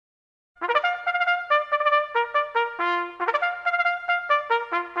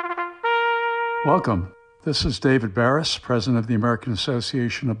Welcome. This is David Barris, President of the American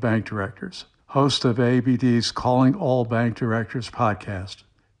Association of Bank Directors, host of AABD's Calling All Bank Directors podcast.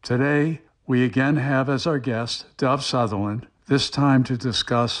 Today, we again have as our guest Dov Sutherland, this time to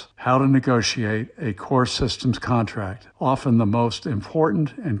discuss how to negotiate a core systems contract, often the most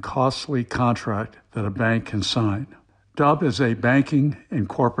important and costly contract that a bank can sign. Dov is a banking and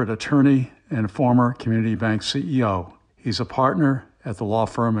corporate attorney and former community bank CEO. He's a partner at the law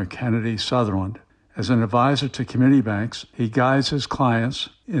firm of Kennedy Sutherland. As an advisor to community banks, he guides his clients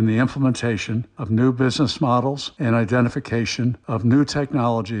in the implementation of new business models and identification of new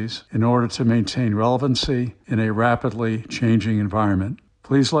technologies in order to maintain relevancy in a rapidly changing environment.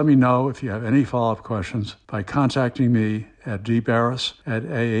 Please let me know if you have any follow-up questions by contacting me at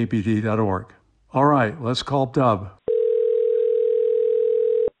dbarris@aabd.org. All right, let's call Dov.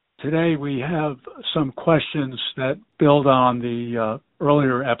 Today we have some questions that build on the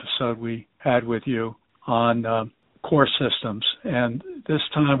earlier episode we had with you on core systems. And this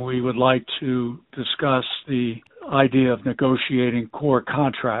time we would like to discuss the idea of negotiating core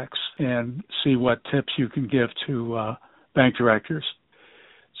contracts and see what tips you can give to bank directors.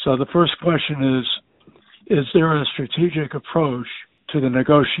 So the first question is there a strategic approach to the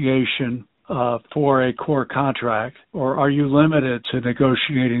negotiation for a core contract, or are you limited to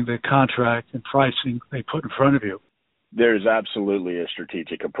negotiating the contract and pricing they put in front of you? There's absolutely a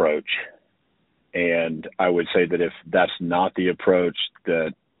strategic approach. And I would say that if that's not the approach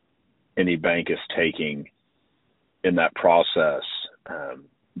that any bank is taking in that process,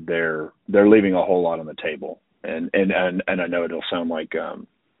 they're leaving a whole lot on the table. And I know it'll sound like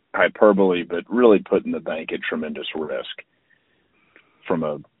hyperbole, but really putting the bank at tremendous risk from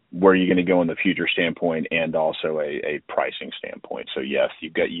a where you're going to go in the future standpoint and also a pricing standpoint. So yes,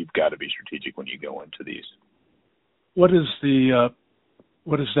 you've got to be strategic when you go into these. What does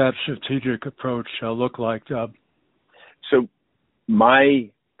that strategic approach look like, Dov? So my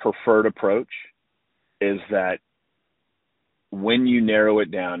preferred approach is that when you narrow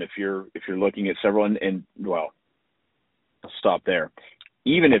it down, if you're looking at several, and well, I'll stop there.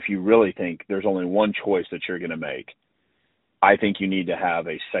 Even if you really think there's only one choice that you're going to make, I think you need to have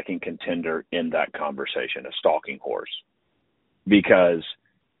a second contender in that conversation, a stalking horse, because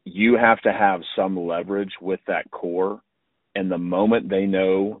you have to have some leverage with that core. And the moment they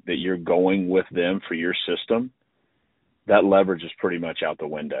know that you're going with them for your system, that leverage is pretty much out the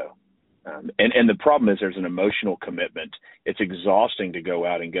window. And the problem is there's an emotional commitment. It's exhausting to go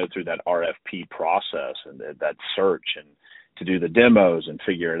out and go through that RFP process and that search and to do the demos and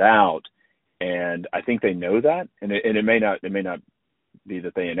figure it out. And I think they know that, and it may not be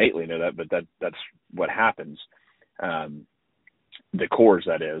that they innately know that, but that's what happens. The cores,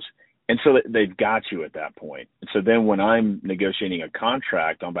 that is. And so they've got you at that point. And so then when I'm negotiating a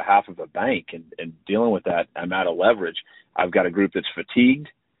contract on behalf of a bank and dealing with that, I'm out of leverage. I've got a group that's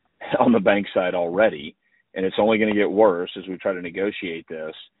fatigued on the bank side already, and it's only going to get worse as we try to negotiate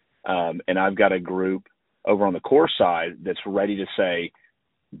this. And I've got a group over on the core side that's ready to say,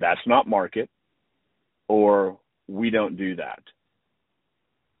 that's not market, or we don't do that.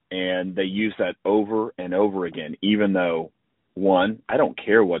 And they use that over and over again, even though, one, I don't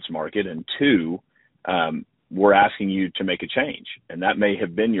care what's market, and two, we're asking you to make a change. And that may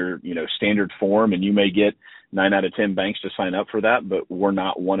have been your standard form, and you may get 9 out of 10 banks to sign up for that, but we're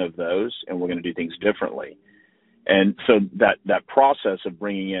not one of those, and we're going to do things differently. And so that process of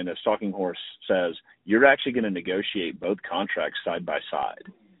bringing in a stalking horse says you're actually going to negotiate both contracts side by side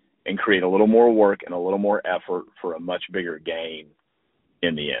and create a little more work and a little more effort for a much bigger gain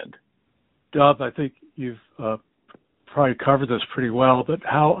in the end. Dov, I think you've probably covered this pretty well, but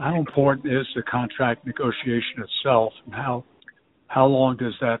how important is the contract negotiation itself, and how long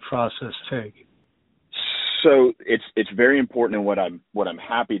does that process take? So it's very important, and what I'm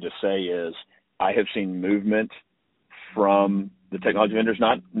happy to say is I have seen movement from the technology vendors,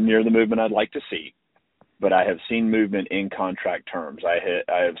 not near the movement I'd like to see, but I have seen movement in contract terms. I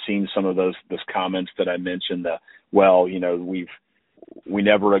have seen some of those comments that I mentioned, we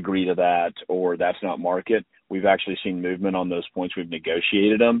never agree to that, or that's not market. We've actually seen movement on those points. We've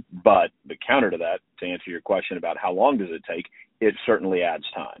negotiated them, but the counter to that, to answer your question about how long does it take, it certainly adds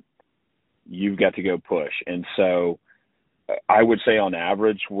time. You've got to go push. And so I would say on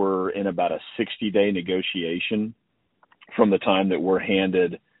average, we're in about a 60-day negotiation from the time that we're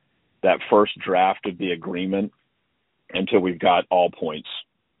handed that first draft of the agreement until we've got all points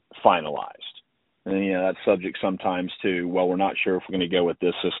finalized. And, that's subject sometimes to, we're not sure if we're going to go with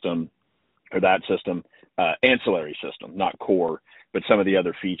this system or that system, ancillary system, not core, but some of the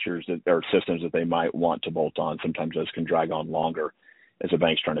other features that or systems that they might want to bolt on. Sometimes those can drag on longer. as a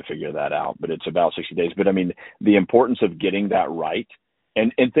bank's trying to figure that out. But it's about 60 days. But I mean, the importance of getting that right,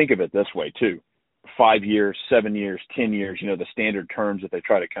 and think of it this way too: 5 years, 7 years, 10 years. The standard terms that they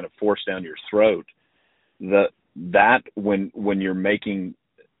try to kind of force down your throat. That when you're making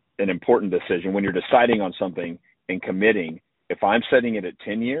an important decision, when you're deciding on something and committing, if I'm setting it at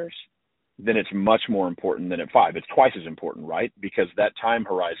 10 years, then it's much more important than at 5. It's twice as important, right? Because that time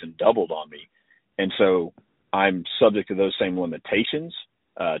horizon doubled on me. And so I'm subject to those same limitations,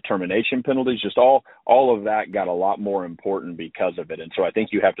 termination penalties, just all of that got a lot more important because of it. And so I think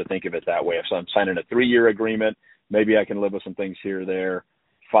you have to think of it that way. If I'm signing a 3-year agreement, maybe I can live with some things here or there.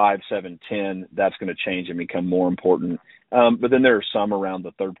 5, 7, 10, that's going to change and become more important. But then there are some around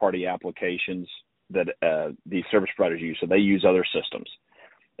the third-party applications that these service providers use. So they use other systems,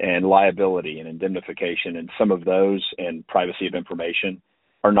 and liability and indemnification, and some of those, and privacy of information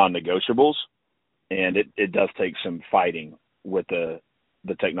are non-negotiables. And it does take some fighting with the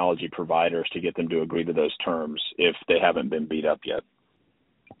technology providers to get them to agree to those terms if they haven't been beat up yet.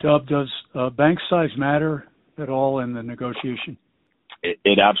 Dub, does bank size matter at all in the negotiation?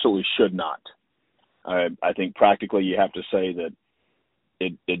 It absolutely should not. I think practically you have to say that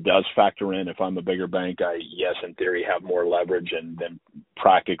it does factor in. If I'm a bigger bank, yes, in theory, have more leverage, and then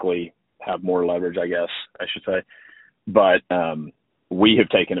practically have more leverage, I guess I should say. But we have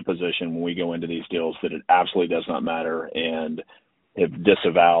taken a position when we go into these deals that it absolutely does not matter, and have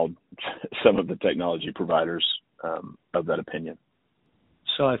disavowed some of the technology providers of that opinion.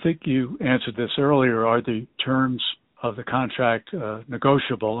 So I think you answered this earlier. Are the terms of the contract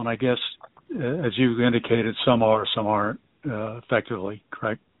negotiable? And I guess, as you indicated, some are, some aren't, effectively,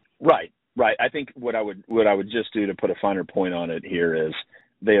 correct? Right. I think what I would just do to put a finer point on it here is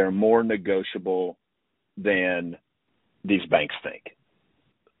they are more negotiable than these banks think.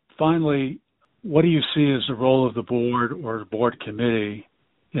 Finally, what do you see as the role of the board or the board committee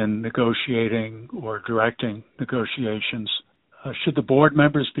in negotiating or directing negotiations? Should the board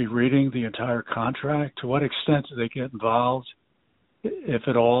members be reading the entire contract? To what extent do they get involved, if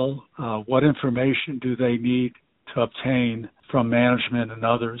at all? What information do they need to obtain from management and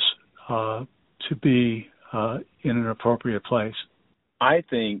others to be in an appropriate place? I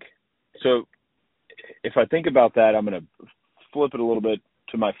think, so if I think about that, I'm going to flip it a little bit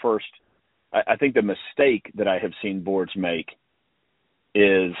to my first. I think the mistake that I have seen boards make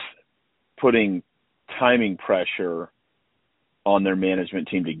is putting timing pressure on their management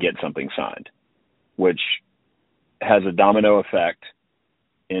team to get something signed, which has a domino effect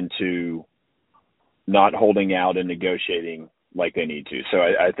into not holding out and negotiating like they need to. So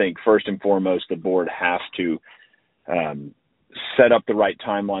I think first and foremost, the board has to set up the right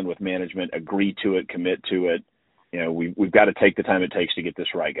timeline with management, agree to it, commit to it. We've got to take the time it takes to get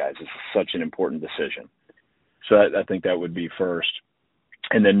this right, guys. It's such an important decision. So I think that would be first.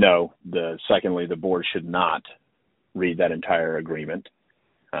 And then secondly, the board should not read that entire agreement.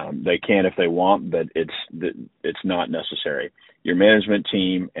 They can if they want, but it's not necessary. Your management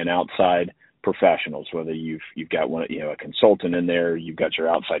team and outside professionals, whether you've got a consultant in there, you've got your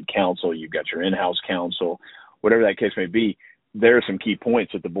outside counsel, you've got your in-house counsel, whatever that case may be, there are some key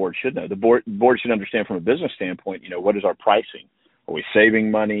points that the board should know. The board should understand from a business standpoint, what is our pricing? Are we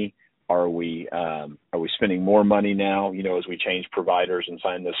saving money? Are we spending more money now, as we change providers and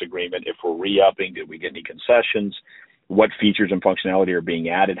sign this agreement? If we're re-upping, did we get any concessions? What features and functionality are being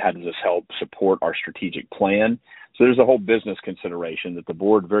added? How does this help support our strategic plan? So there's a whole business consideration that the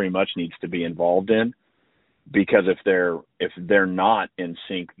board very much needs to be involved in, because if they're not in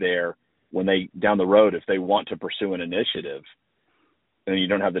sync there, when they down the road, if they want to pursue an initiative and you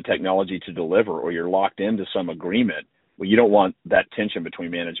don't have the technology to deliver, or you're locked into some agreement, well, you don't want that tension between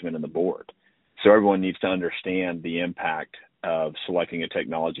management and the board. So everyone needs to understand the impact of selecting a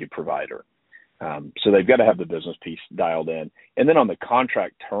technology provider. So they've got to have the business piece dialed in. And then on the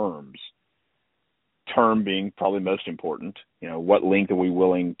contract term being probably most important, what length are we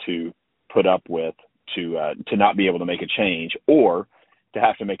willing to put up with to not be able to make a change, or to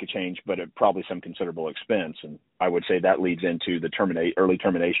have to make a change, but at probably some considerable expense. And I would say that leads into the early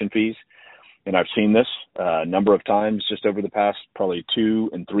termination fees. And I've seen this a number of times just over the past probably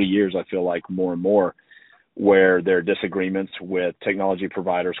 2 and 3 years, I feel like more and more, where there are disagreements with technology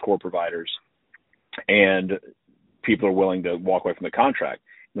providers, core providers, and people are willing to walk away from the contract.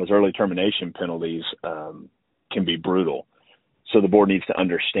 And those early termination penalties can be brutal. So the board needs to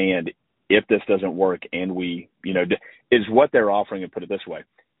understand, if this doesn't work and is what they're offering, and put it this way,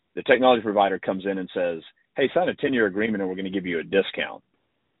 the technology provider comes in and says, hey, sign a 10-year agreement and we're going to give you a discount.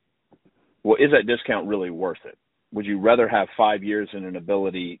 Well, is that discount really worth it? Would you rather have 5 years and an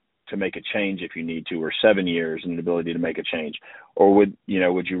ability to make a change if you need to, or 7 years and an ability to make a change? Or would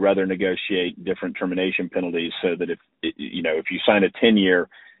you rather negotiate different termination penalties so that if you sign a 10-year,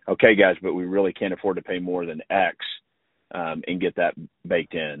 okay, guys, but we really can't afford to pay more than X, and get that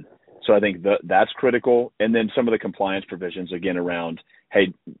baked in. So I think that's critical. And then some of the compliance provisions, again, around,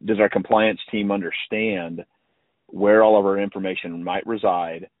 hey, does our compliance team understand where all of our information might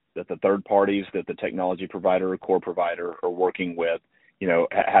reside, that the third parties that the technology provider or core provider are working with,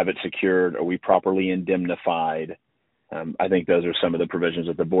 have it secured? Are we properly indemnified? I think those are some of the provisions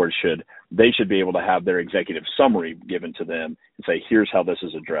that the board should be able to have their executive summary given to them and say, here's how this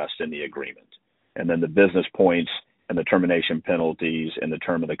is addressed in the agreement. And then the business points and the termination penalties and the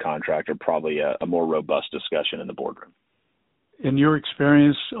term of the contract are probably a more robust discussion in the boardroom. In your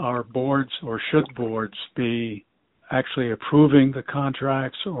experience, are boards, or should boards be actually approving the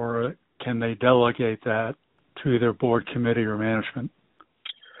contracts, or can they delegate that to their board, committee, or management?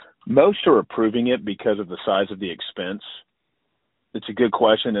 Most are approving it because of the size of the expense. It's a good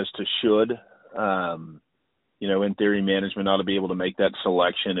question as to should. In theory, management ought to be able to make that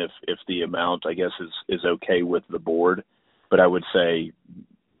selection if the amount, I guess, is okay with the board. But I would say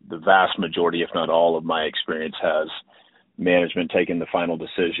the vast majority, if not all, of my experience has management taking the final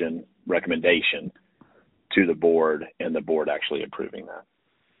decision recommendation to the board and the board actually approving that.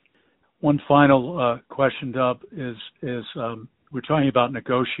 One final question, Dub, is we're talking about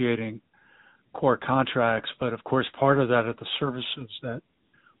negotiating core contracts, but of course part of that are the services that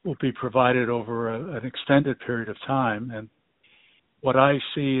will be provided over an extended period of time. And what I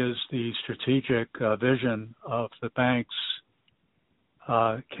see is the strategic vision of the banks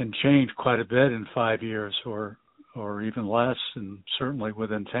can change quite a bit in 5 years or even less, and certainly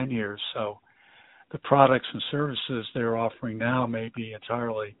within 10 years. So the products and services they're offering now may be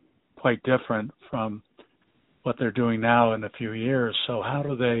entirely quite different from what they're doing now in a few years. So how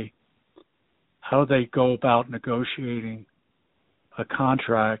do they go about negotiating a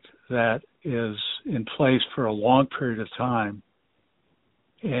contract that is in place for a long period of time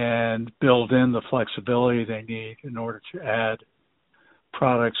and build in the flexibility they need in order to add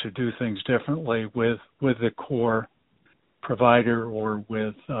products or do things differently with the core provider or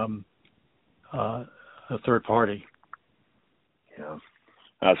with a third party? Yeah,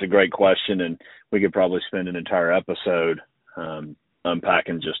 that's a great question, and we could probably spend an entire episode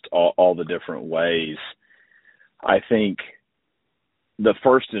unpacking just all the different ways. I think the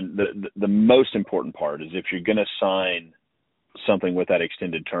first and the most important part is if you're going to sign something with that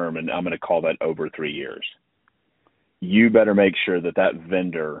extended term, and I'm going to call that over 3 years, you better make sure that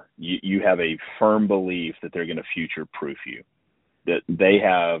vendor, you have a firm belief that they're going to future-proof you, that they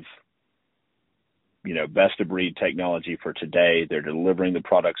have, best of breed technology for today. They're delivering the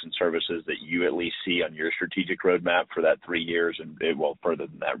products and services that you at least see on your strategic roadmap for that 3 years. And further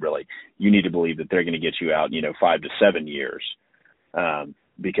than that, really, you need to believe that they're going to get you out, 5 to 7 years,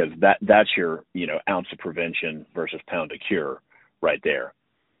 because that's your, ounce of prevention versus pound of cure right there.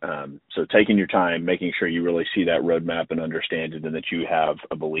 So taking your time, making sure you really see that roadmap and understand it, and that you have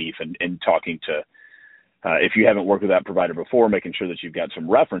a belief, and talking to, if you haven't worked with that provider before, making sure that you've got some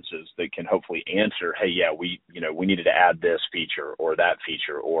references that can hopefully answer, hey, yeah, we needed to add this feature or that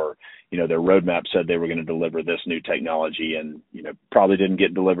feature, or, their roadmap said they were going to deliver this new technology and, probably didn't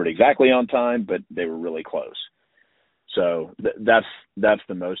get delivered exactly on time, but they were really close. So that's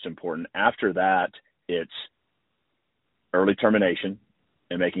the most important. After that, it's early termination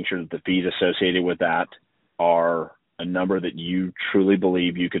and making sure that the fees associated with that are a number that you truly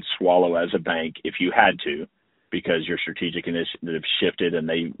believe you could swallow as a bank if you had to, because your strategic initiative shifted and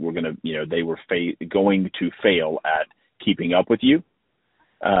they were going to fail at keeping up with you.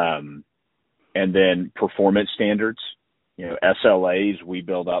 And then performance standards, SLAs, we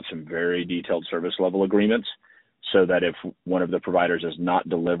build out some very detailed service level agreements so that if one of the providers is not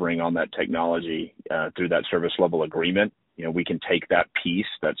delivering on that technology through that service level agreement, we can take that piece,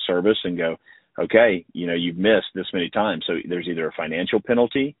 that service, and go, okay, you've missed this many times. So there's either a financial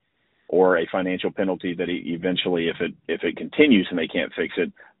penalty or a financial penalty that eventually, if it continues and they can't fix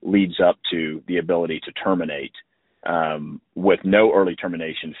it, leads up to the ability to terminate with no early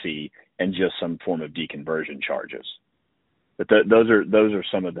termination fee and just some form of deconversion charges. But those are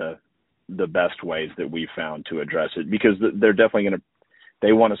some of the best ways that we've found to address it, because they're definitely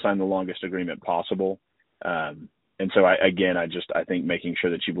they want to sign the longest agreement possible. And so I think making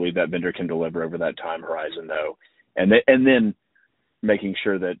sure that you believe that vendor can deliver over that time horizon, though, and then making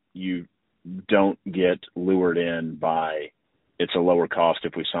sure that you don't get lured in by it's a lower cost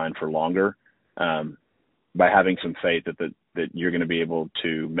if we sign for longer, by having some faith that you're going to be able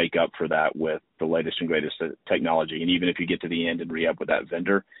to make up for that with the latest and greatest technology. And even if you get to the end and re-up with that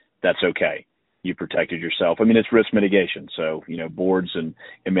vendor, that's okay. You protected yourself. I mean, it's risk mitigation. So, boards and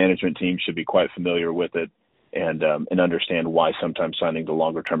management teams should be quite familiar with it and understand why sometimes signing the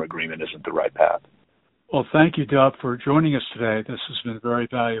longer term agreement isn't the right path. Well, thank you, Dub, for joining us today. This has been very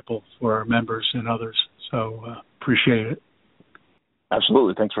valuable for our members and others. So appreciate it.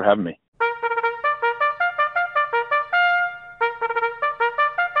 Absolutely. Thanks for having me.